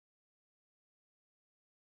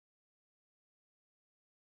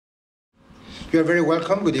You are very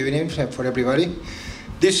welcome. Good evening for everybody.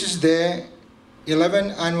 This is the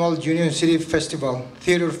 11th annual Union City Festival,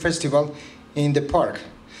 Theater Festival in the park.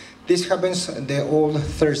 This happens all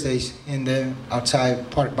Thursdays in the outside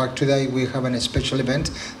park, but today we have a special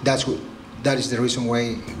event. That is the reason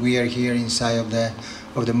why we are here inside of the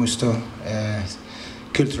Musto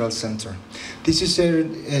Cultural Center. This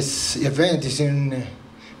event is in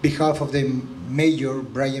behalf of the Mayor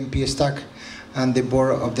Brian P. Stack and the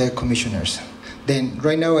Board of the Commissioners. Then,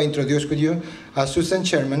 right now, I introduce with you Susan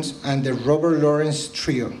Scherman and the Robert Lawrence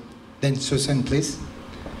Trio. Then, Susan, please.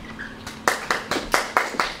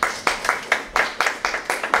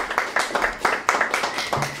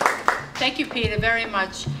 Thank you, Peter, very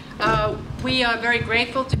much. We are very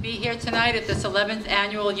grateful to be here tonight at this 11th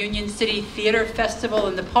Annual Union City Theater Festival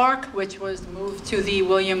in the Park, which was moved to the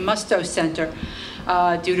William Musto Center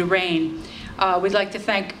due to rain. We'd like to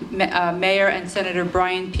thank Mayor and Senator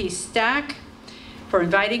Brian P. Stack for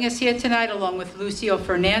inviting us here tonight, along with Lucio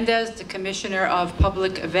Fernandez, the Commissioner of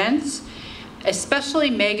Public Events, especially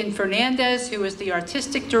Megan Fernandez, who is the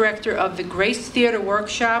Artistic Director of the Grace Theater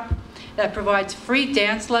Workshop that provides free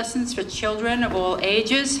dance lessons for children of all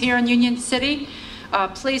ages here in Union City.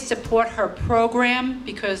 Please support her program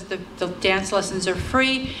because the dance lessons are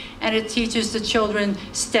free and it teaches the children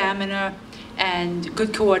stamina and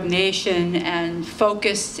good coordination and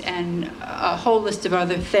focus and a whole list of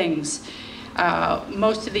other things.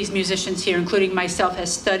 Most of these musicians here, including myself,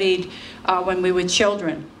 has studied when we were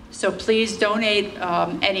children. So please donate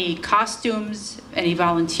any costumes, any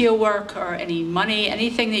volunteer work, or any money,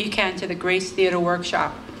 anything that you can to the Grace Theater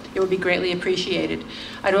Workshop. It would be greatly appreciated.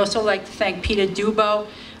 I'd also like to thank Peter Dubo,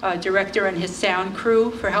 director, and his sound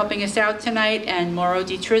crew for helping us out tonight, and Mauro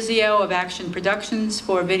DiTrizio of Action Productions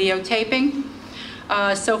for videotaping.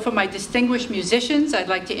 So for my distinguished musicians, I'd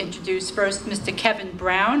like to introduce first Mr. Kevin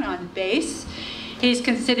Brown on bass. He's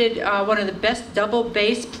considered one of the best double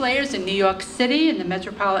bass players in New York City in the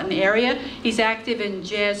metropolitan area. He's active in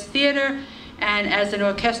jazz theater and as an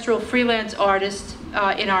orchestral freelance artist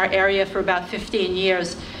in our area for about 15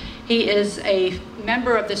 years. He is a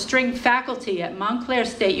member of the string faculty at Montclair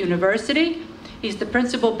State University. He's the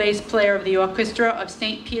principal bass player of the Orchestra of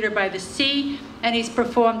St. Peter by the Sea, and he's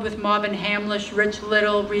performed with Marvin Hamlish, Rich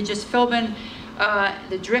Little, Regis Philbin,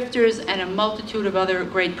 the Drifters, and a multitude of other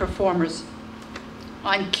great performers.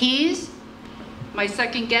 On keys, my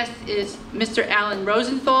second guest is Mr. Alan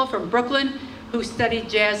Rosenthal from Brooklyn, who studied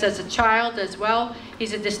jazz as a child as well.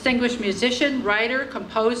 He's a distinguished musician, writer,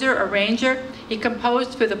 composer, arranger. He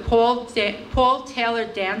composed for the Paul Taylor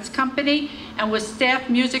Dance Company and was staff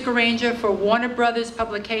music arranger for Warner Brothers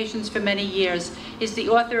Publications for many years. He's the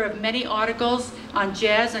author of many articles on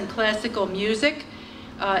jazz and classical music,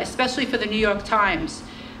 especially for the New York Times.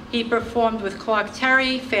 He performed with Clark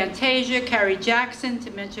Terry, Fantasia, Carrie Jackson,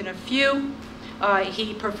 to mention a few.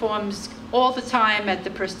 He performs all the time at the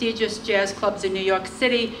prestigious jazz clubs in New York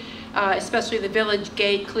City, especially the Village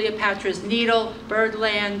Gate, Cleopatra's Needle,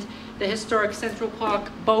 Birdland, the historic Central Park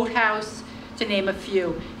Boathouse, to name a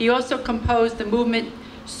few. He also composed the movement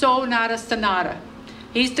Sonata Sonata.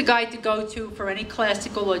 He's the guy to go to for any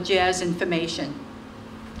classical or jazz information.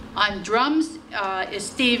 On drums is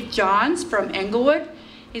Steve Johns from Englewood.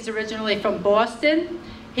 He's originally from Boston.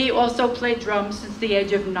 He also played drums since the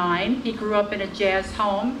age of 9. He grew up in a jazz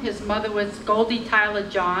home. His mother was Goldie Tyler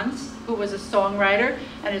Johns, who was a songwriter,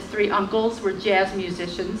 and his 3 uncles were jazz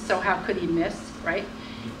musicians, so how could he miss, right?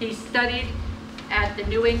 He studied at the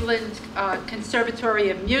New England Conservatory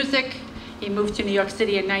of Music. He moved to New York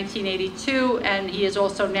City in 1982, and he is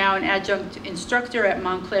also now an adjunct instructor at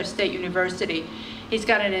Montclair State University. He's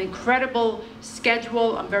got an incredible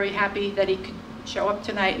schedule. I'm very happy that he could show up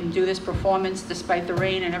tonight and do this performance despite the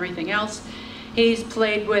rain and everything else. He's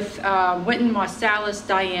played with Wynton Marsalis,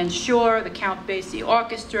 Diane Shore, the Count Basie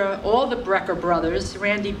Orchestra, all the Brecker brothers,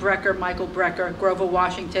 Randy Brecker, Michael Brecker, Grover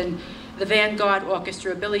Washington, the Vanguard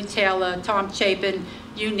Orchestra, Billy Taylor, Tom Chapin,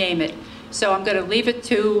 you name it. So I'm going to leave it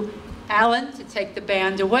to Alan to take the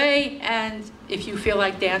band away, and if you feel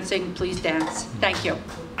like dancing, please dance. Thank you.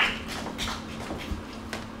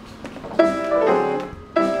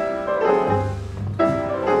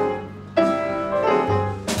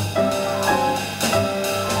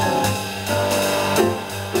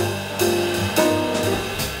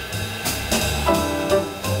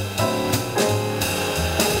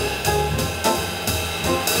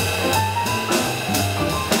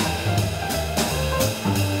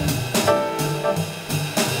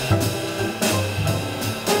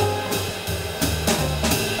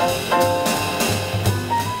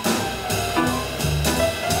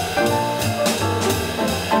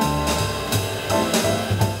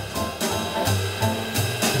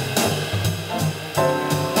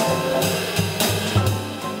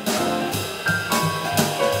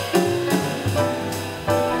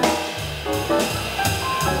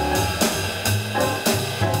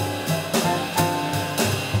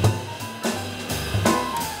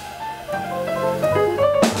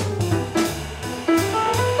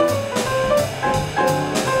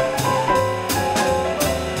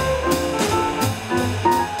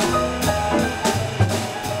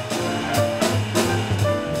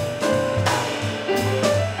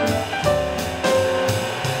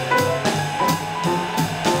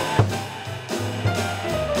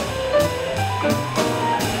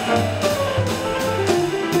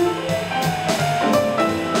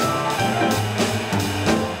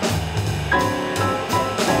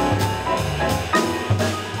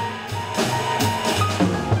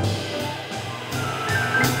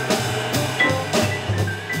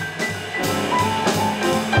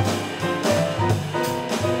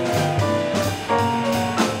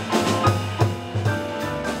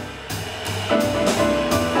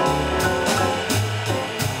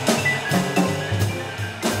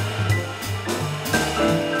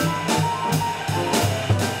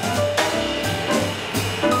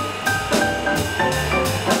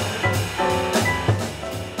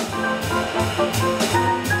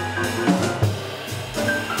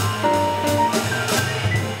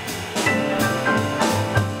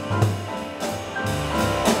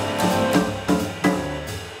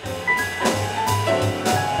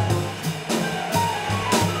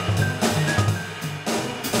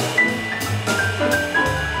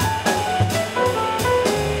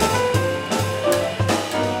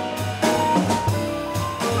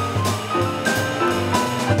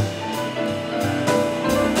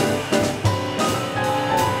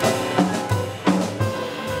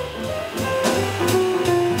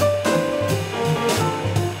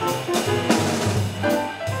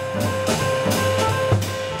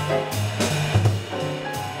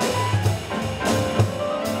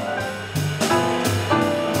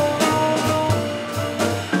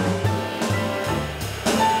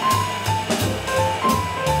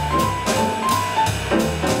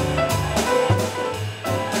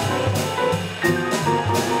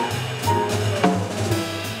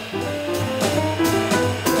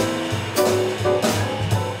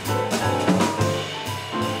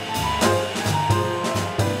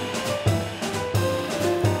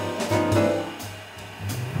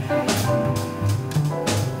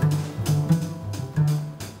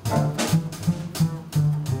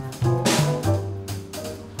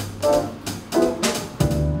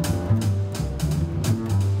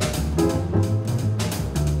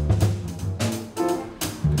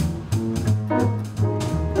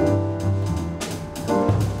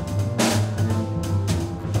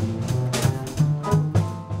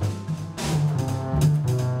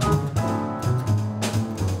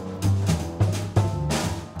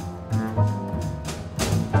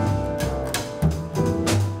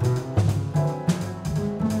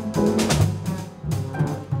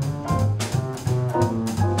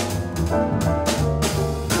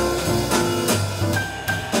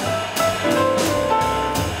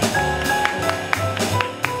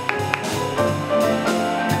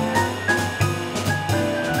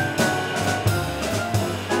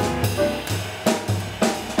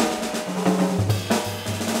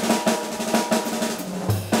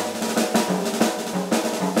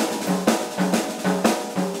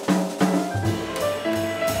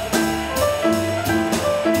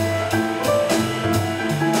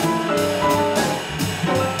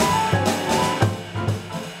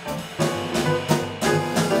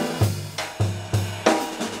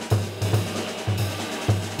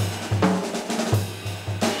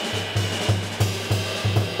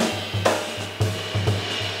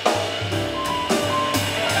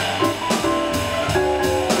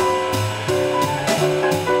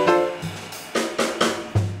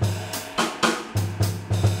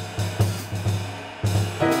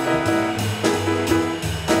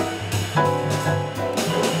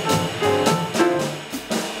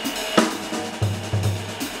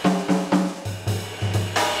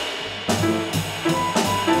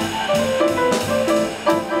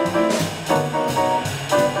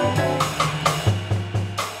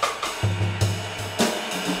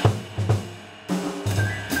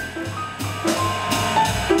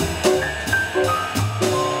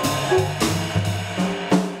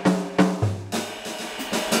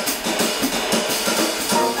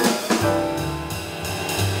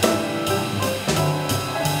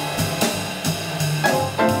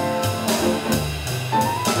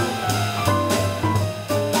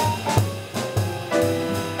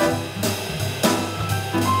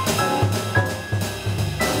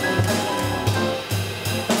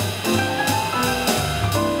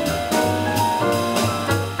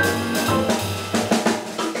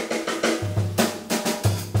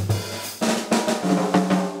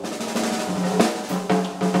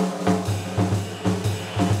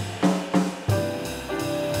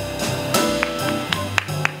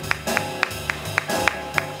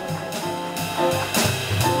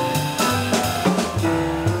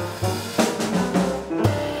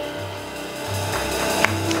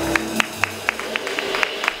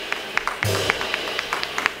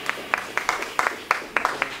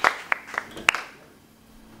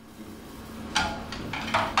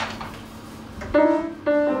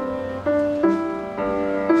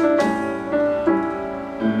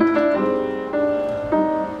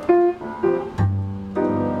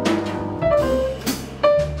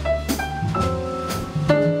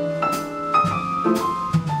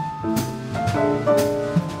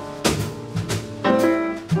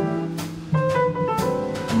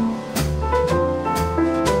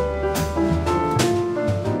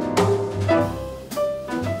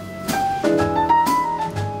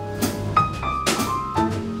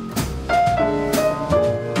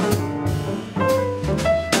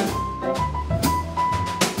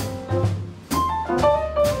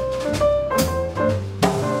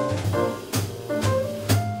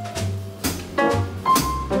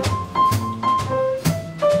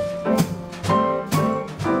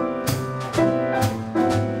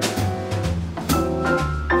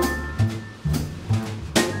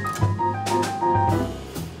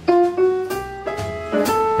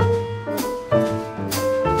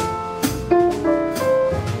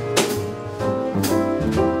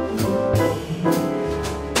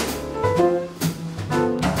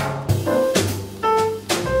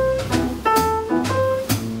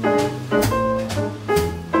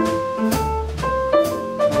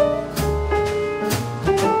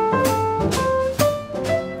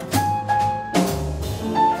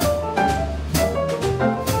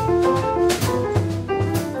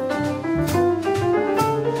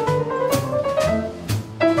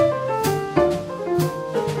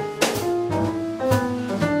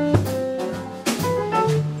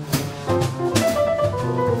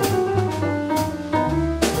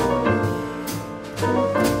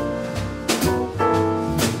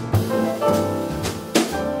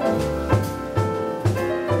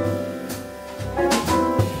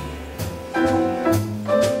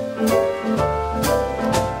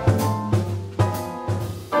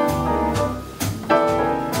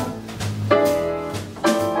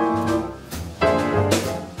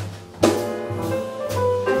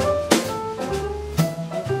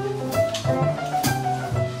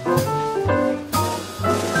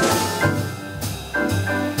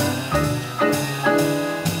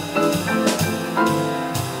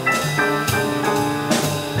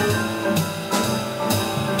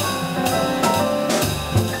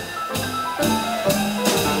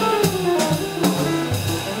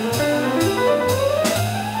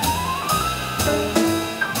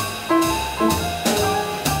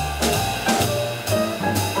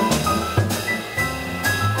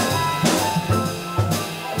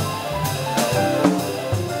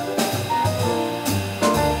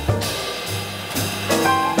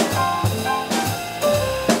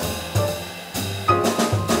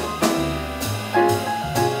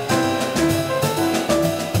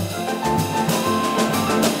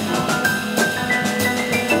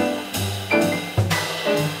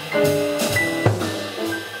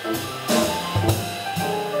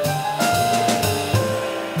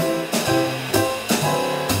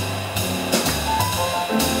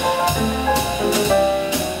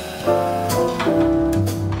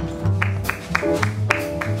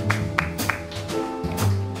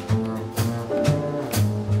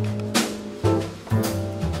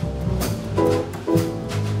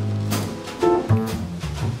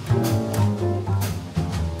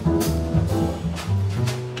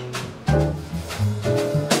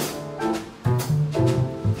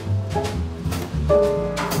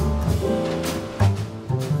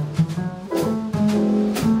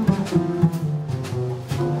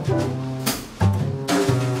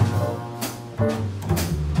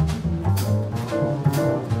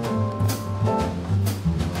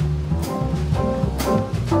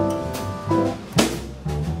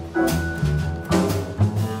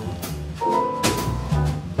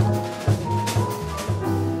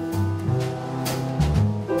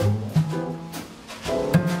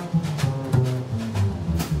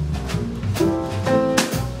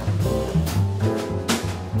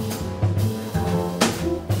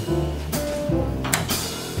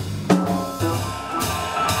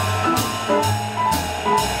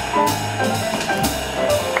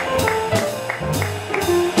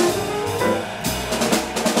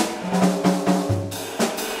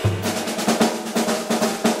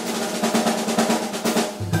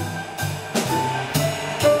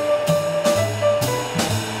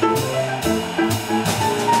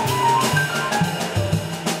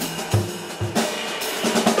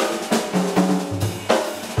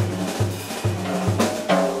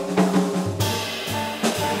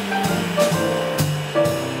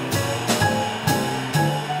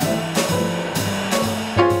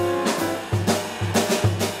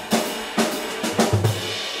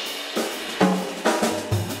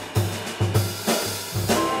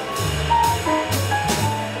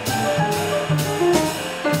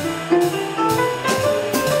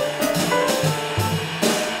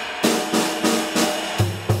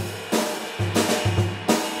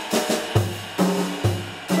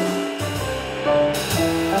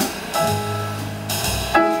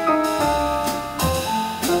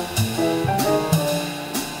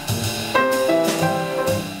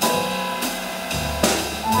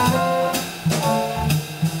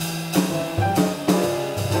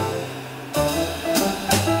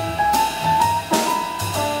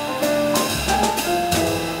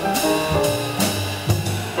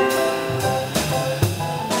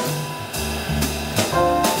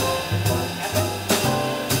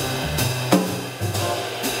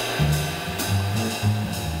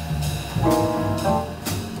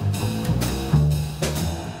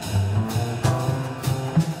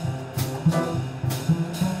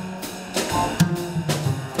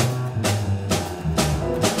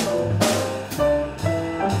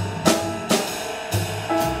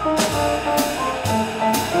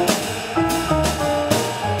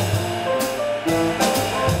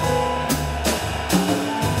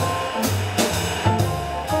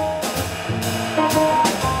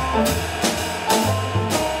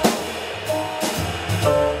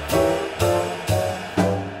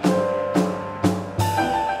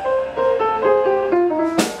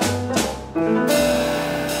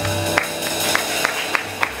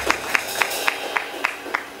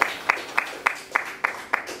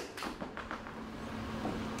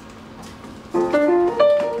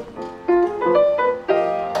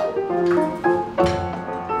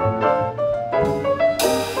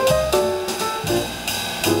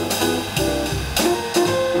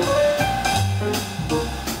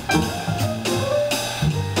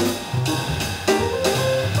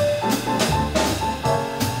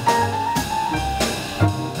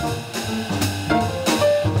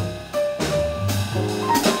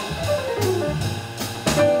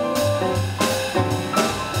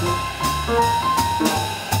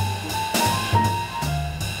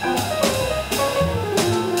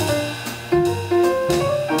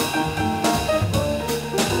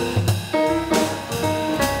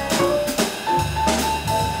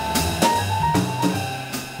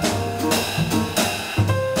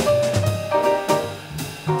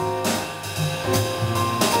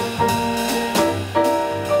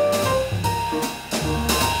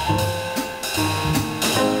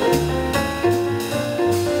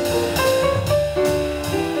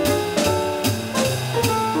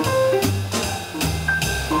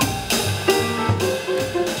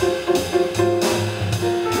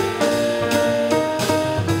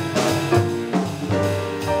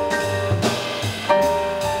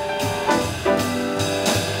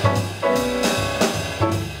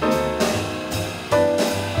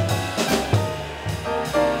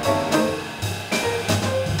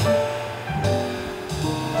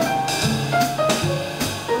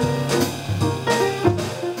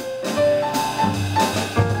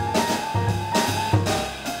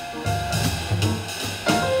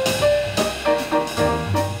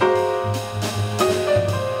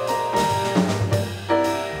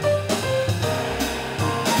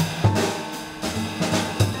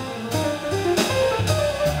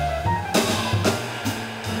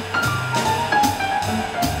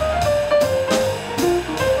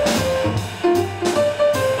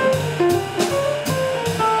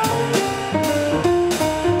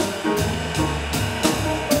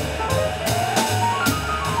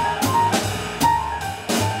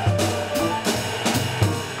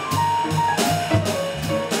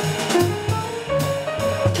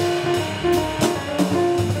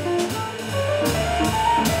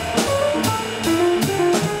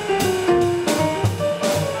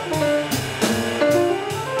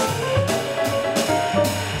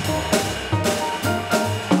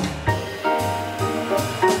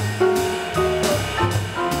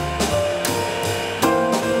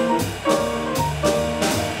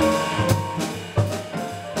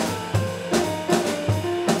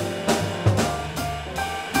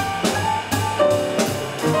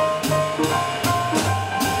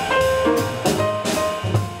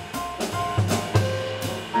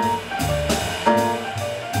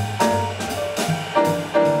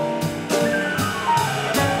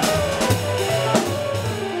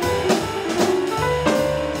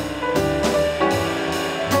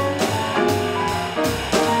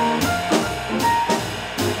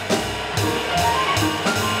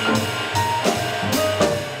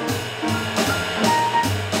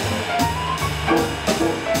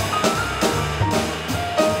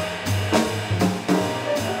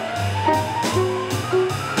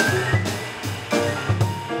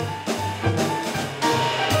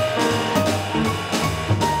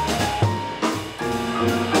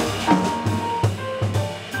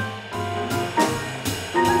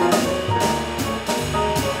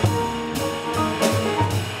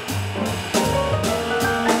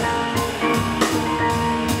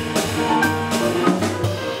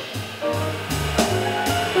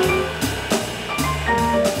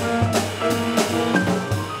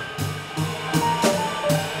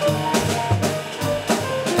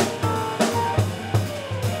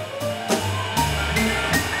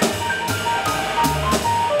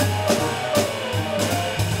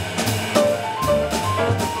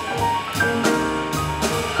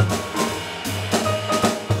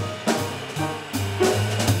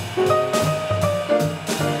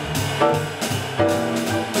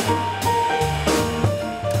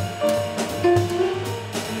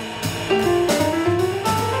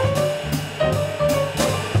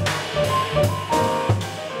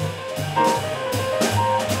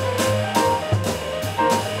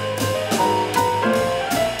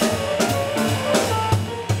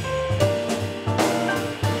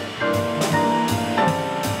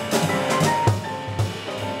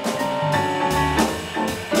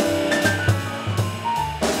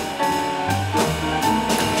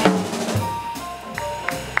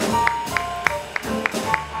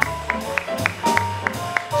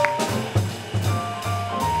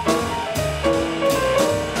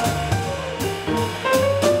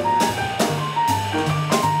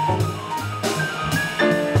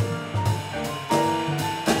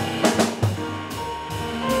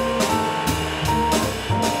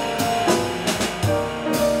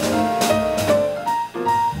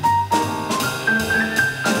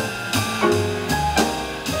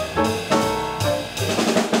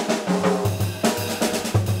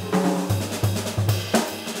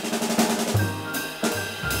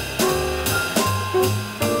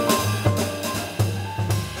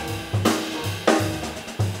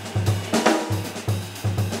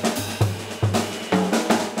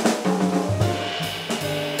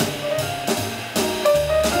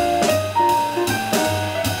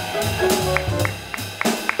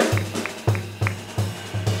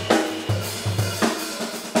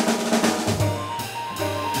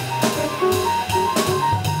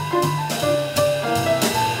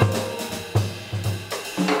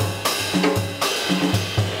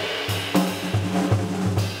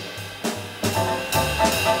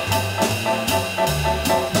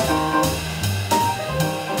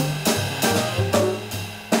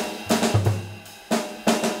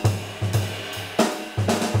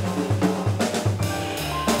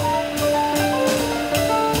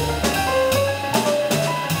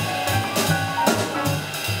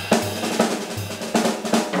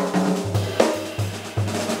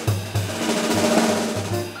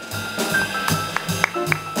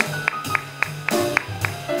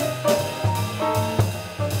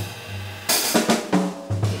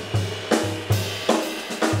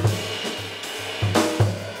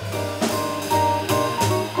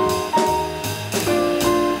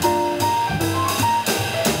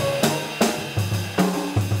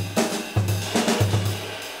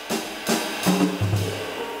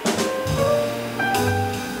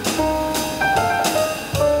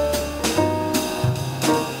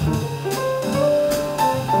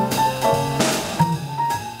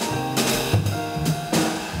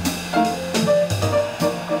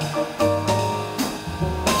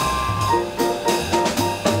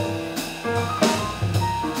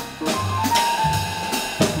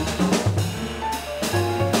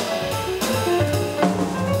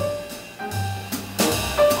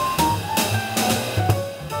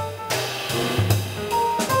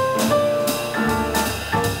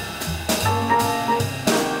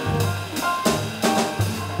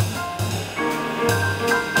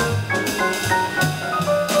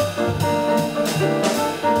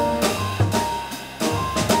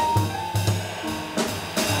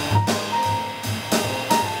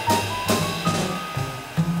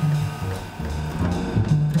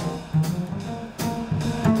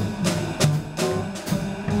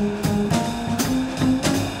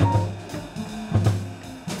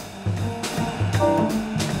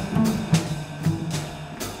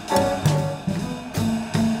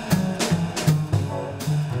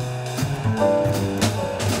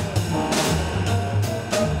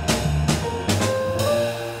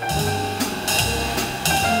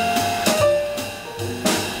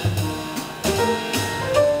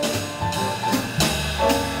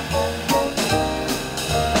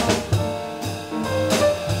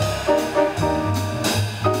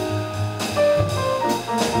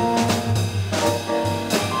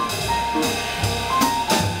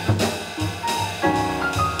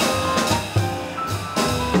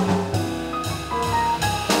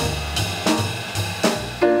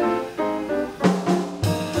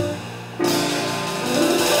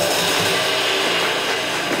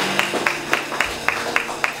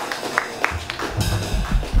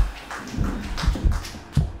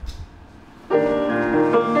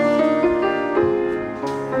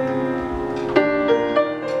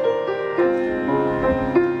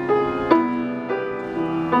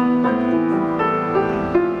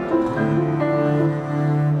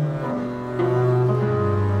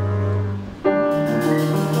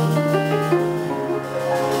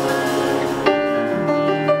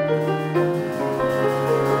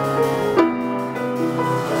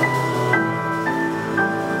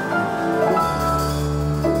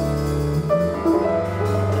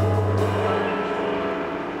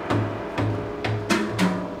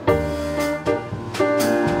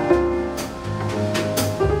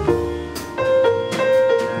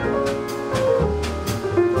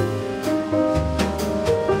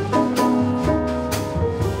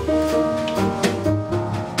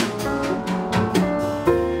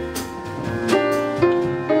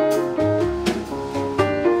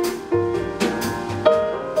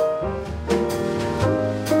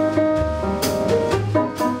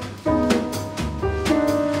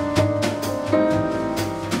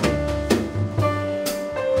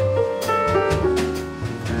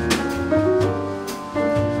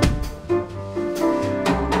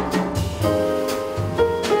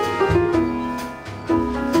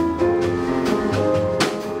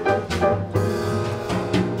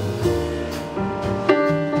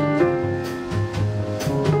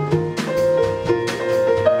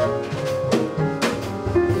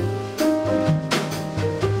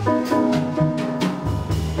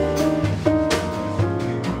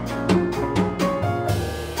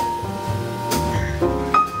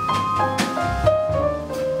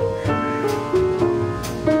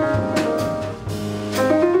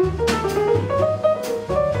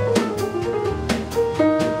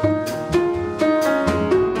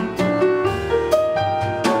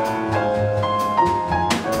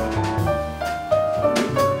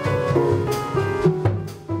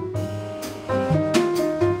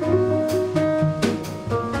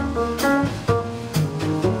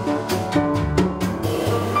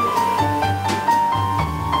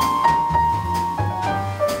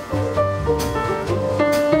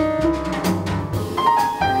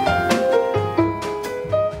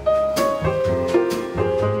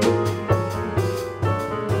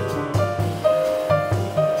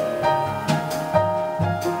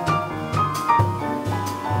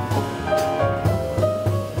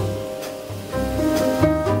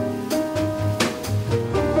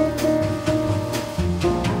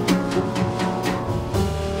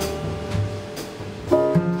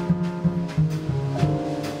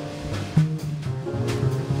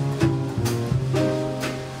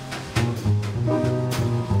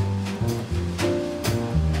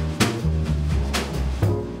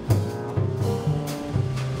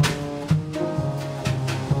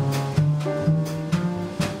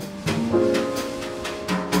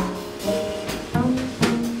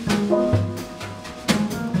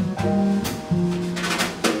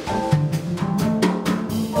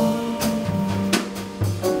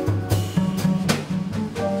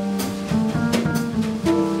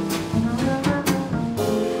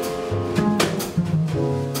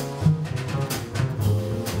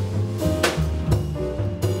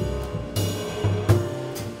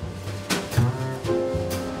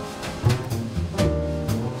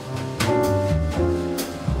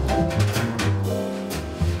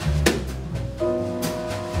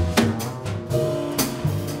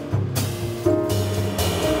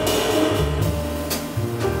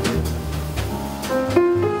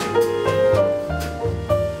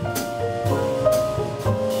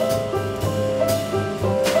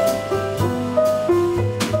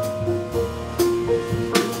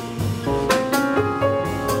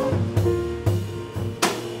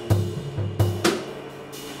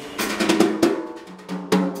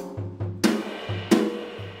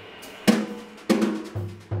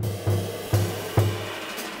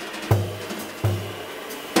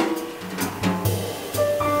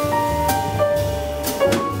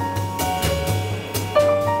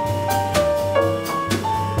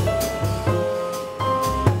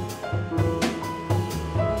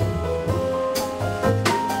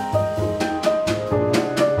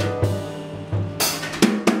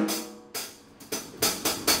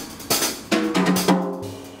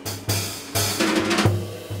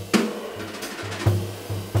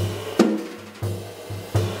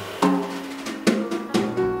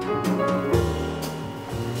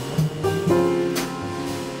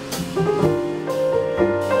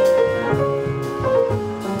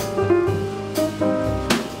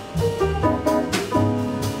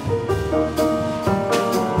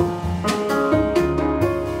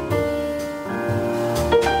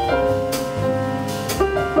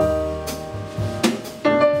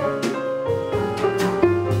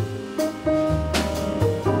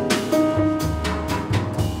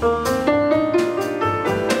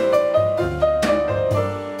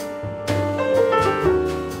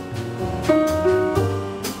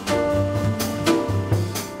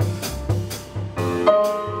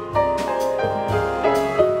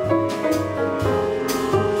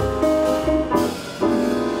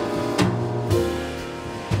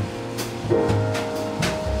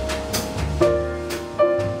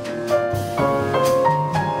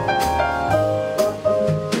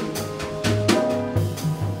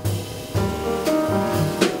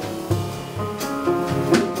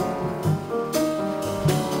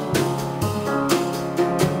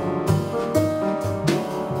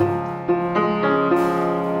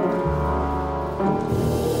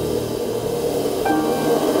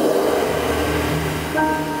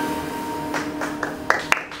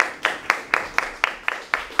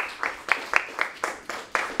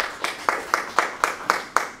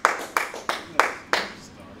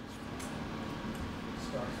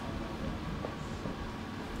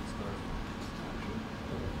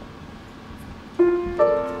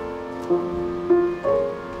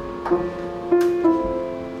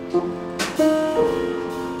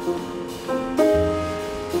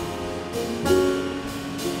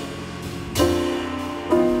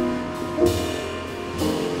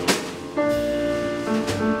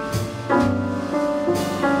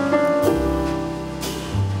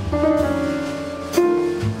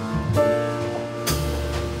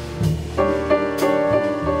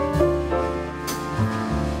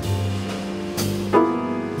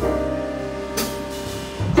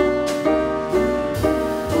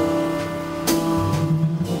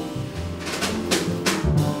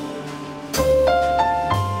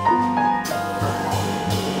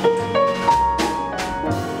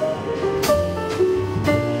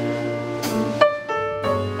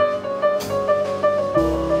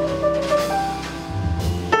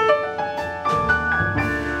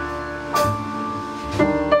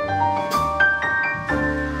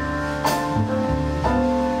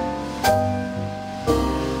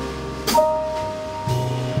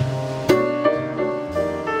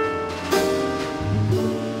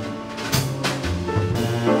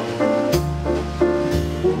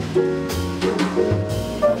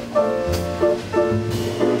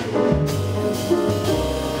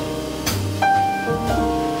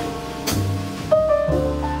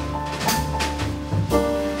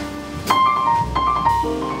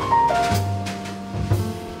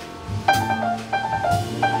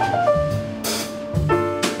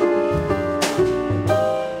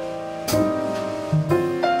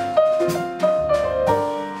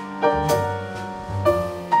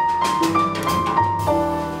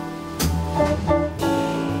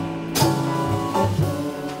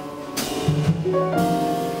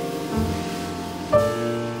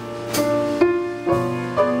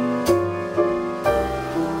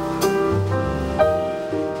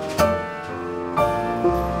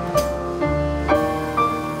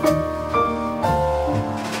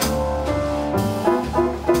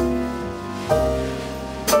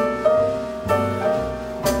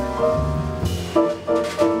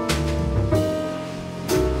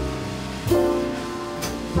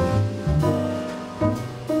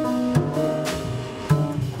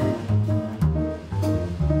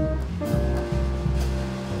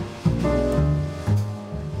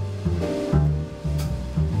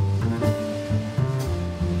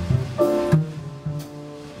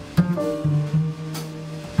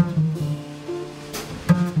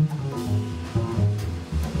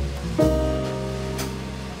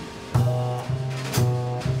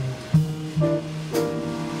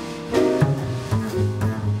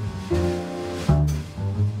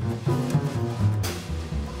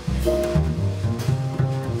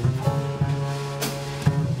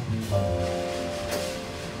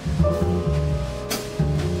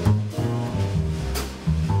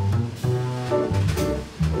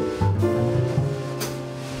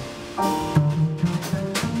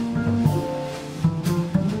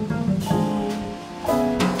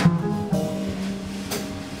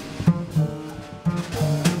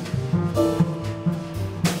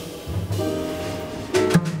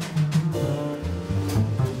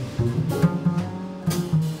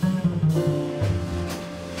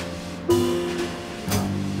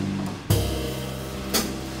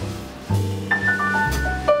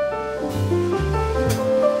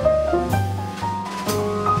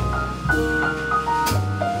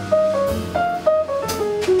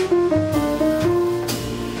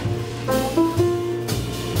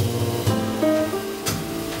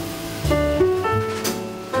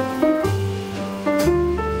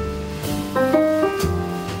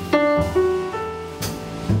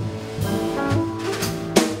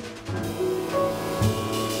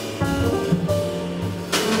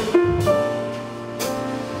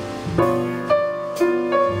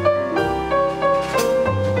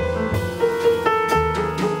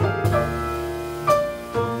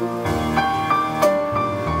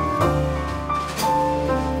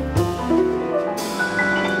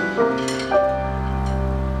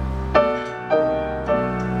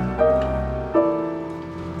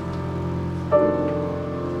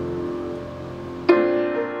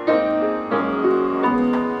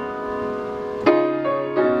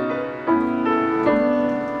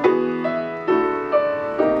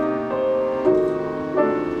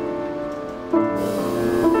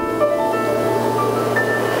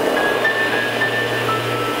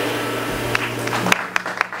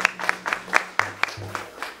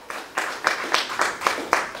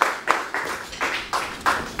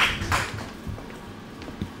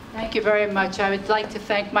 Thank you very much. I would like to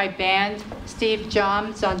thank my band, Steve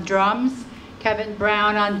Johns on drums, Kevin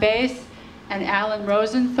Brown on bass, and Alan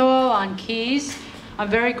Rosenthal on keys. I'm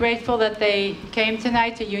very grateful that they came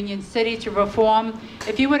tonight to Union City to perform.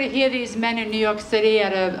 If you were to hear these men in New York City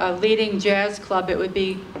at a leading jazz club, it would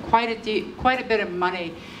be quite a bit of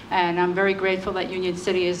money. And I'm very grateful that Union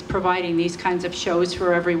City is providing these kinds of shows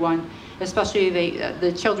for everyone. Especially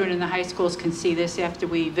the children in the high schools can see this after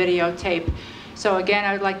we videotape. So again,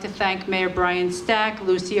 I would like to thank Mayor Brian Stack,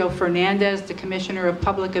 Lucio Fernandez, the Commissioner of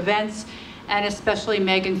Public Events, and especially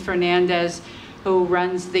Megan Fernandez, who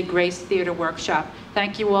runs the Grace Theater Workshop.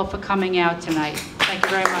 Thank you all for coming out tonight. Thank you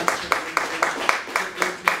very much.